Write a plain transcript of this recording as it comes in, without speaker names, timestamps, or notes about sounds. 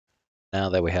Now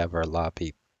that we have our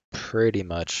lobby pretty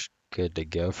much good to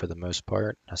go for the most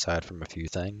part, aside from a few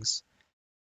things,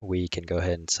 we can go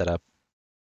ahead and set up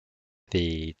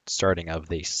the starting of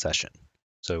the session.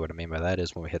 So what I mean by that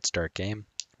is when we hit start game,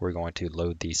 we're going to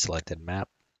load the selected map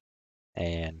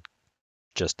and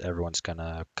just everyone's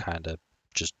gonna kind of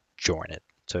just join it,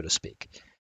 so to speak.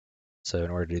 So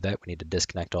in order to do that, we need to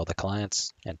disconnect all the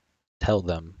clients and tell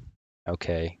them,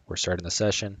 okay, we're starting the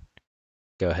session,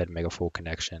 go ahead and make a full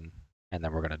connection, and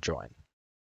then we're gonna join.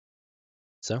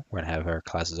 So we're gonna have our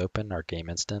classes open, our game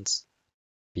instance,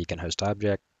 beacon host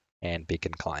object, and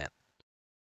beacon client.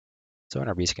 So in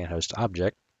our beacon host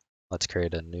object, let's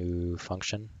create a new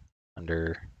function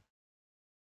under,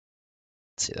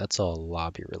 let's see, that's all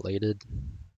lobby related.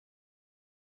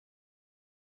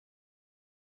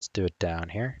 Let's do it down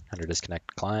here under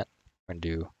disconnect client. We're going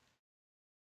to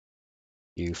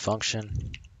do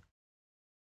ufunction,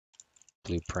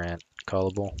 blueprint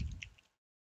callable.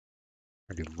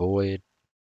 We're going to do void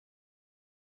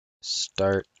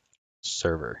start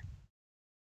server.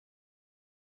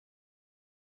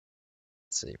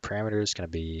 Let's see, parameter is going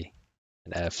to be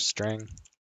an f string,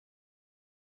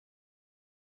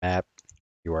 map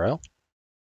URL. Going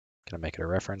to make it a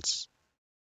reference.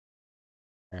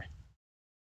 There.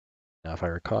 Now, if I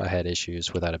recall, I had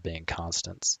issues without it being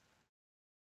constants.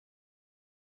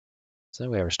 So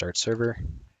we have our start server.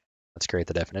 Let's create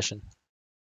the definition.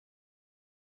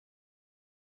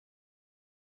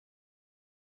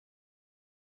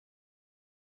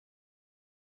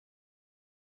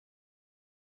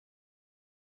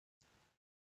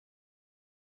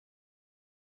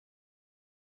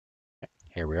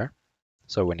 Here we are.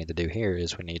 So what we need to do here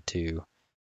is we need to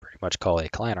pretty much call a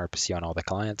client RPC on all the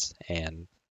clients, and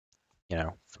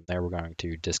from there we're going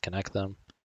to disconnect them,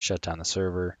 shut down the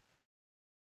server,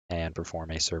 and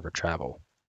perform a server travel.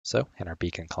 So in our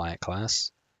beacon client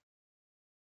class,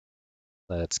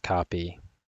 let's copy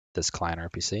this client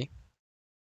RPC.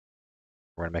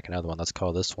 We're going to make another one. Let's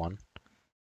call this one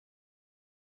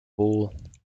full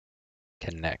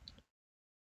connect.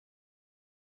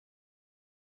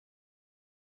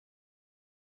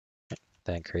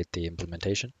 Then create the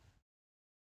implementation.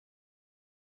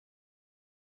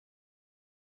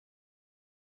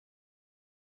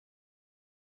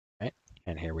 Right,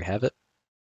 and here we have it.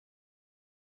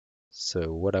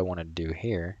 So what I want to do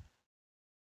here,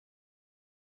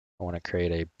 I want to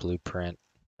create a blueprint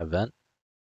event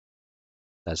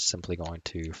that's simply going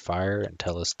to fire and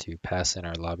tell us to pass in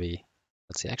our lobby.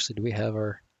 Let's see, actually, do we have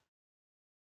our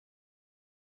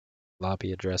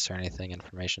lobby address or anything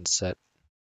information set?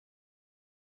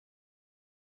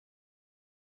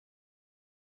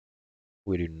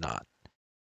 We do not.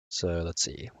 So let's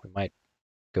see, we might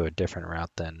go a different route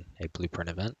than a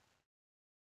blueprint event.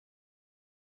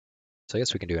 So I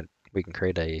guess we can do it. We can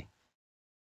create a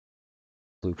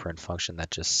blueprint function that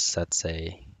just sets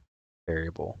a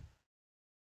variable.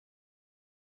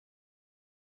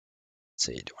 Let's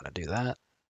see, do you want to do that?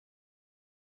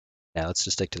 Yeah, let's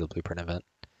just stick to the blueprint event.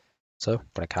 So I'm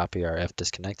going to copy our f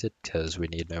disconnected because we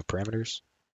need no parameters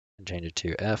and change it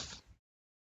to f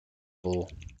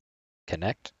full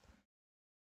connect.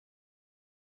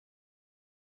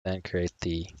 Then create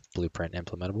the blueprint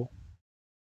implementable.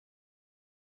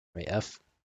 F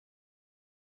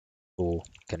full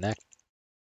connect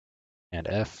and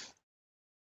f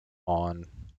on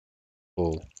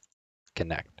full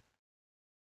connect.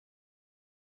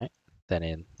 Right.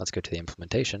 Then let's go to the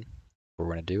implementation. What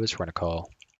we're going to do is we're going to call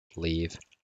leave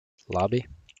lobby,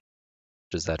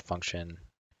 which is that function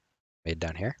made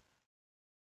down here.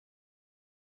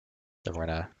 Then we're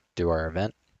going to do our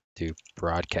event to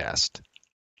broadcast,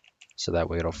 so that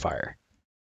way it'll fire.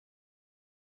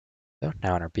 So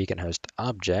now in our beacon host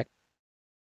object,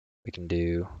 we can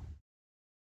do,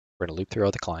 we're going to loop through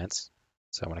all the clients.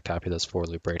 So I'm going to copy this for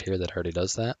loop right here that already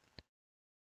does that.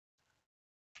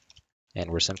 And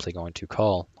we're simply going to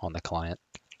call on the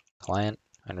client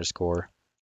underscore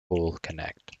full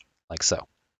connect, like so.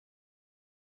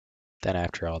 Then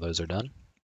after all those are done,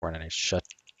 we're going to shut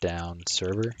down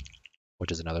server,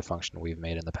 which is another function we've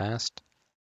made in the past,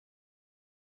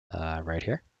 right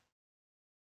here.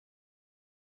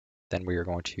 Then we are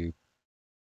going to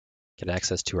get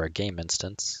access to our game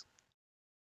instance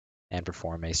and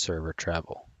perform a server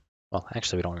travel. Well,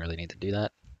 actually, we don't really need to do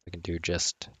that. We can do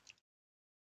just,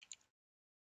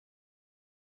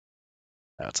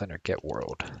 no, it's under get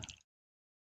world.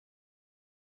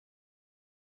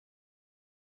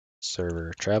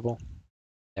 Server travel.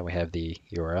 Then we have the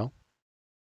URL.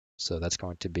 So that's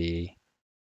going to be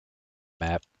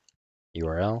map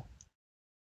URL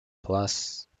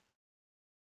plus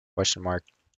question mark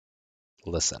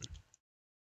listen.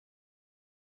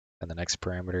 And the next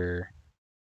parameter,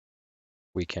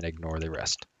 we can ignore the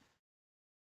rest.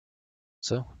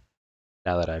 So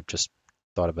now that I've just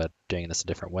thought about doing this a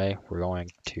different way, we're going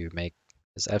to make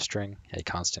this f string a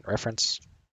constant reference.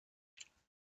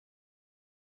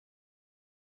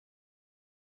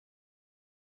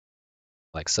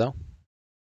 Like so.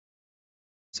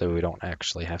 So we don't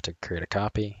actually have to create a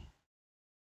copy.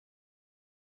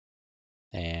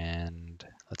 And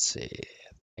let's see,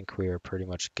 I think we are pretty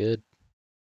much good.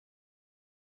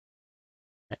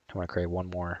 I want to create one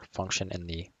more function in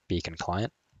the beacon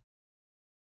client.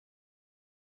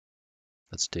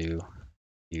 Let's do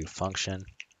view function,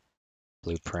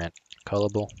 blueprint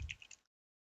callable.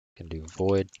 Can do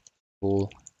void bool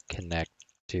connect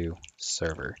to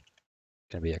server.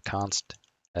 Going to be a const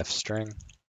f string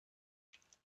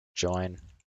join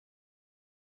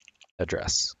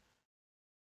address.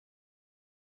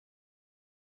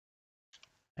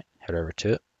 Head over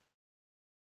to it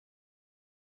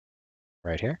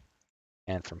right here.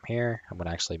 And from here, I'm going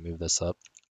to actually move this up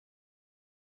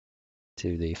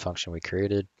to the function we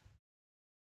created.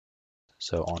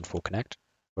 So on full connect,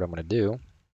 what I'm going to do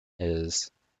is,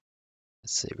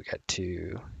 let's see, we got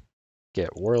to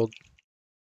get world,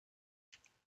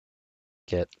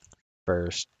 get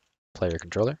first player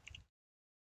controller.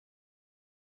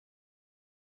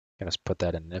 I'm going to put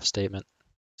that in an if statement.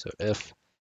 So if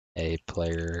a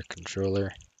player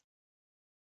controller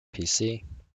PC,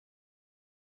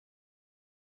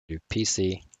 do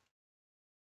PC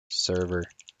server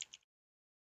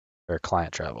or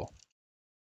client travel.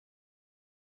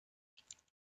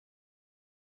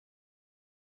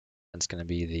 That's going to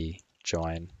be the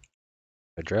join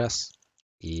address,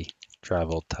 e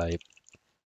travel type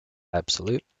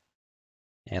absolute,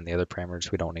 and the other parameters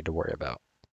we don't need to worry about.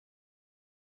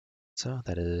 So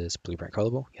that is blueprint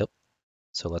callable. Yep.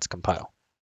 So let's compile.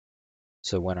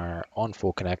 So when our on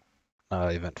full connect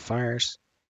event fires,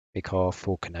 we call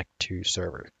full connect to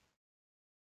server.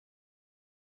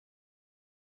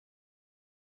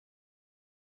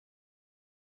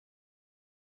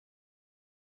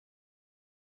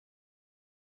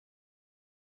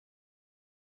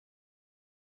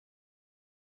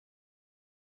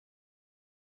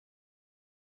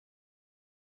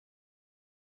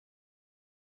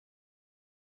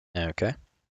 Okay.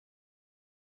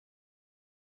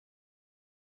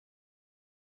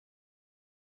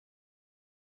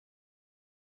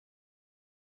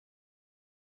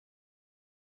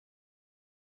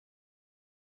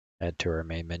 Head to our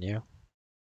main menu.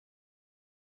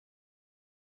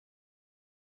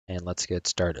 And let's get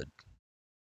started.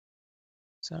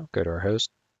 So go to our host,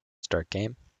 start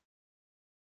game.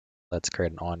 Let's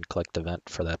create an on-clicked event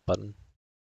for that button.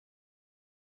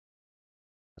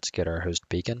 Let's get our host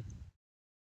beacon.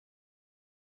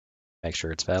 Make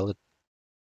sure it's valid.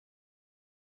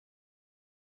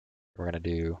 We're going to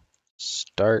do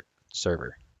start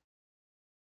server.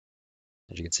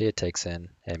 As you can see, it takes in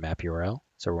a map URL.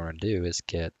 So what we're going to do is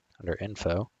get under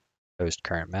info, host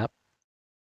current map.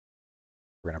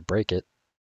 We're going to break it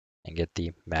and get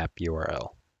the map URL.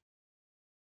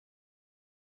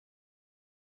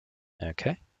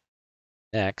 Okay.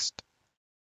 Next,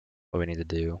 what we need to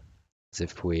do is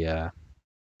if we,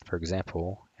 for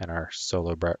example, in our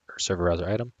server browser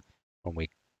item, when we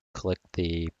click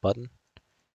the button,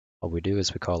 what we do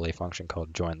is we call a function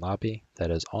called join lobby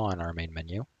that is on our main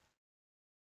menu.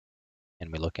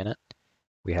 And we look in it,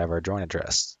 we have our join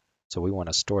address. So we want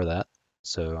to store that.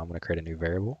 So I'm going to create a new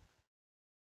variable,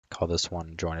 call this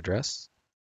one join address.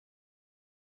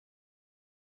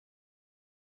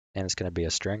 And it's going to be a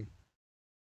string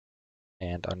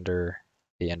and under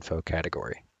the info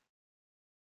category.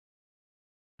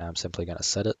 I'm simply going to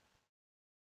set it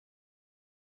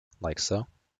like so.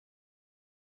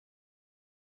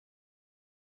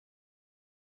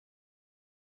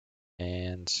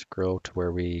 And scroll to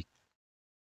where we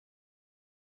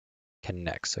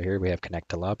connect. So here we have connect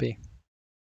to lobby.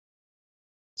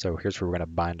 So here's where we're going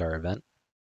to bind our event.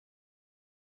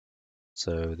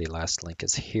 So the last link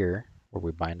is here where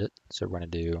we bind it. So we're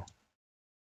going to do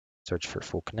search for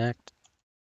full connect,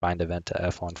 bind event to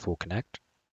F on full connect,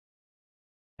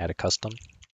 add a custom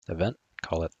event,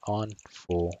 call it on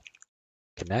full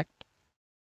connect.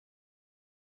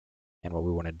 And what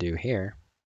we want to do here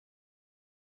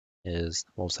is,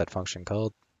 what was that function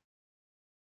called?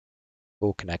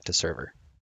 Full connect to server.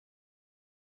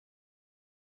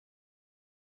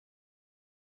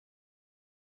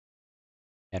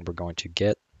 And we're going to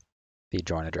get the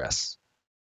join address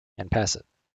and pass it.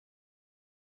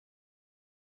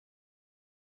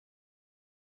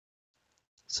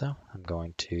 So I'm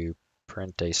going to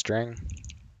print a string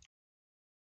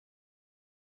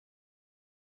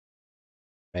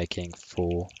making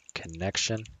full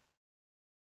connection.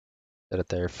 Set it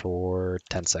there for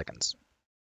 10 seconds.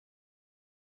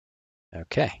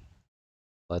 Okay,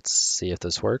 let's see if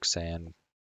this works and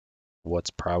what's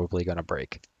probably going to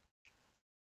break.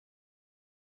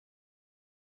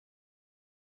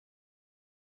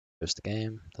 Here's the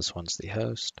game. This one's the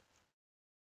host.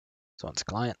 This one's the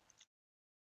client.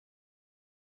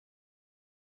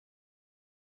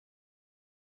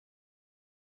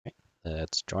 Okay,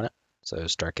 let's join it. So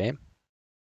start game.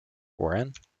 We're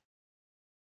in.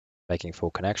 Making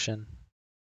full connection.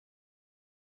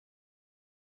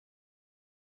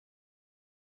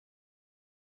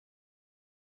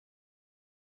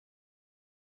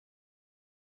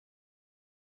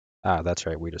 Ah, that's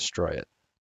right, we destroy it.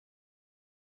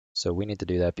 So we need to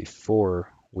do that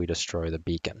before we destroy the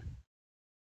beacon.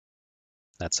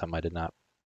 That's something I did not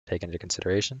take into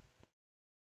consideration.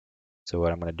 So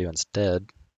what I'm going to do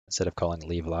instead of calling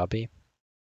leave lobby,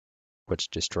 which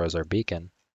destroys our beacon,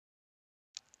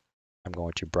 I'm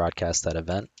going to broadcast that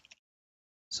event.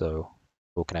 So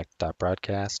we'll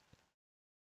connect.broadcast.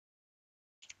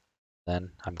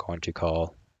 Then I'm going to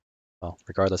call, well,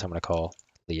 regardless, I'm going to call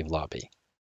leave lobby.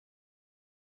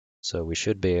 So we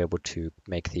should be able to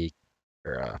make the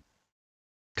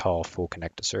call full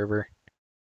connect to server.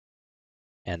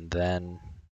 And then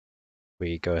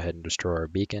we go ahead and destroy our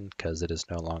beacon because it is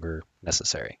no longer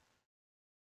necessary.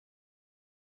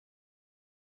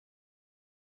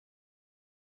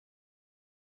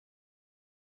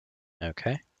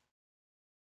 Okay.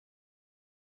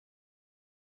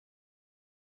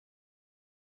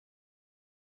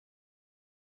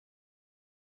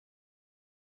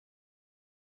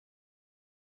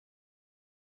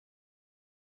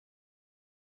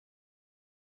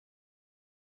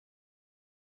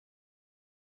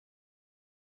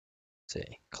 Let's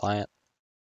see, client,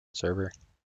 server.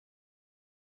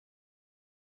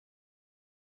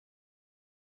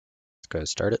 Let's go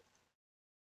start it.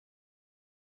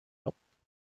 Oh,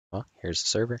 well, here's the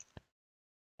server.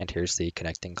 And here's the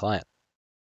connecting client.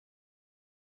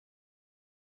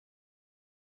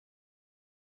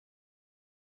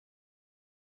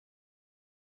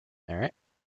 All right.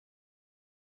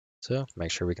 So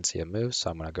make sure we can see it move. So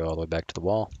I'm going to go all the way back to the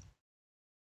wall.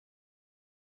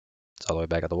 It's all the way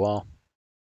back at the wall.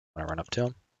 I'm going to run up to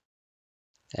him.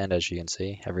 And as you can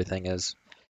see, everything is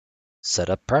set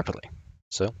up properly.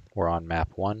 So we're on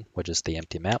map 1, which is the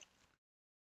empty map.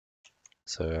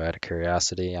 So out of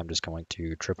curiosity, I'm just going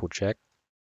to triple check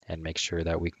and make sure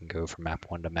that we can go from map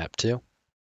 1 to map 2.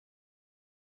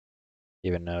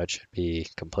 Even though it should be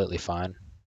completely fine.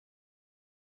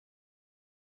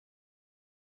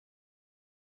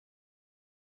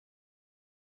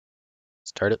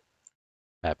 Start it.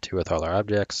 Map 2 with all our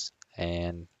objects.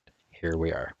 And here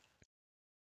we are.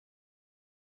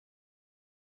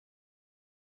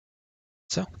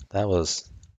 So that was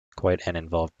quite an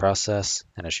involved process.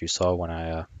 And as you saw when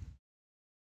I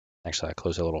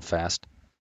closed it a little fast.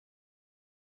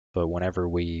 But whenever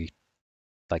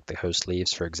like the host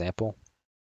leaves, for example,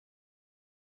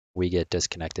 we get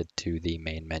disconnected to the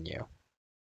main menu. So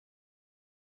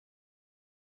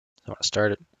I want to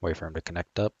start it, wait for him to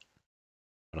connect up,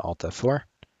 and Alt F4,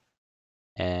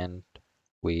 and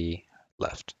we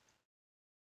left.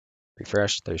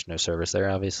 Refresh, there's no service there,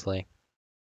 obviously.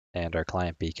 And our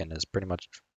client beacon is pretty much,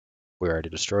 we already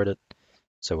destroyed it.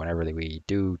 So whenever we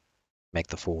do make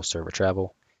the full server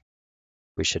travel,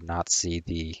 we should not see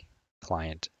the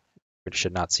client, we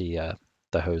should not see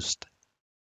the host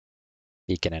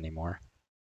beacon anymore.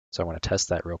 So I want to test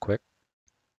that real quick.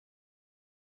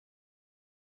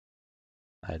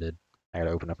 I got to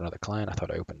open up another client. I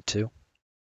thought I opened 2.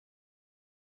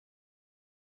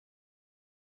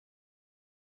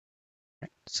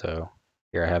 Right, so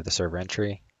here I have the server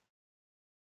entry.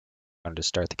 I'm going to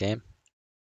start the game.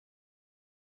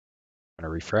 I'm going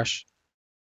to refresh.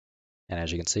 And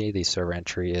as you can see, the server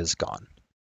entry is gone.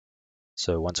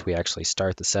 So once we actually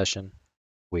start the session,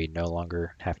 we no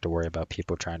longer have to worry about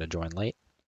people trying to join late.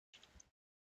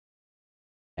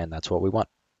 And that's what we want.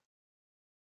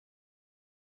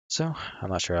 So I'm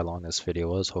not sure how long this video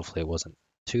was. Hopefully it wasn't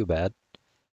too bad.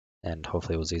 And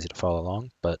hopefully it was easy to follow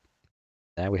along. But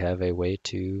now we have a way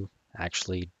to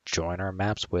actually join our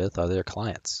maps with other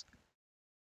clients.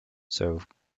 So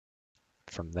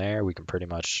from there, we can pretty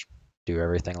much do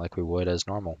everything like we would as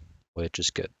normal, which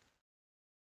is good.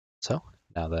 So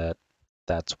now that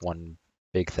that's one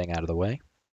big thing out of the way,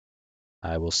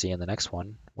 I will see you in the next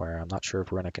one, where I'm not sure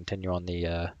if we're going to continue on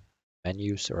the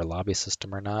menus or lobby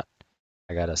system or not.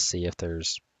 I got to see if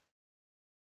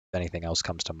anything else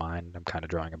comes to mind. I'm kind of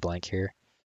drawing a blank here.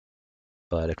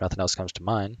 But if nothing else comes to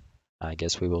mind, I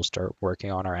guess we will start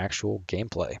working on our actual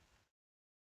gameplay.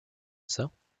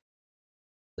 So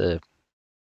the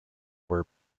we're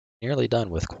nearly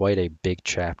done with quite a big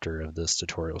chapter of this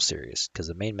tutorial series because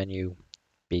the main menu,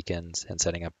 beacons, and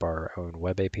setting up our own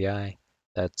web API,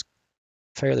 that's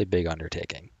a fairly big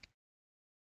undertaking.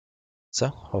 So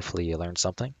hopefully you learned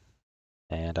something,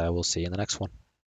 and I will see you in the next one.